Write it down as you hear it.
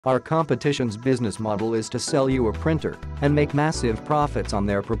Our competition's business model is to sell you a printer and make massive profits on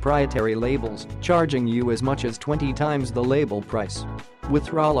their proprietary labels, charging you as much as 20 times the label price.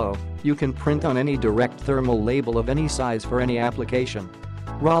 With ROLLO, you can print on any direct thermal label of any size for any application.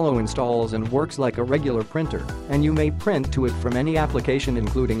 ROLLO installs and works like a regular printer, and you may print to it from any application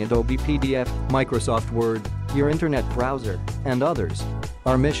including Adobe PDF, Microsoft Word, your internet browser, and others.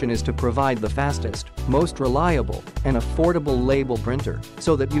 Our mission is to provide the fastest, most reliable, and affordable label printer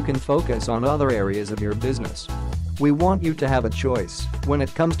so that you can focus on other areas of your business. We want you to have a choice when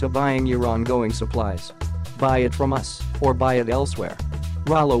it comes to buying your ongoing supplies. Buy it from us or buy it elsewhere.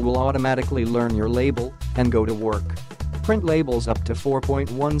 ROLLO will automatically learn your label and go to work. Print labels up to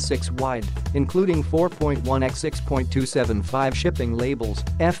 4.16 wide, including 4.1 x 6.275 shipping labels,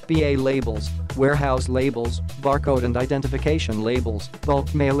 FBA labels, warehouse labels, barcode and identification labels,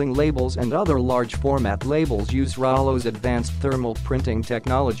 bulk mailing labels and other large format labels. Use ROLLO's advanced thermal printing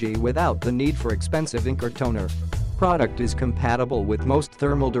technology without the need for expensive ink or toner. Product is compatible with most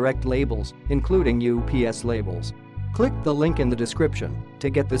thermal direct labels, including UPS labels. Click the link in the description to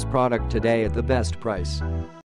get this product today at the best price.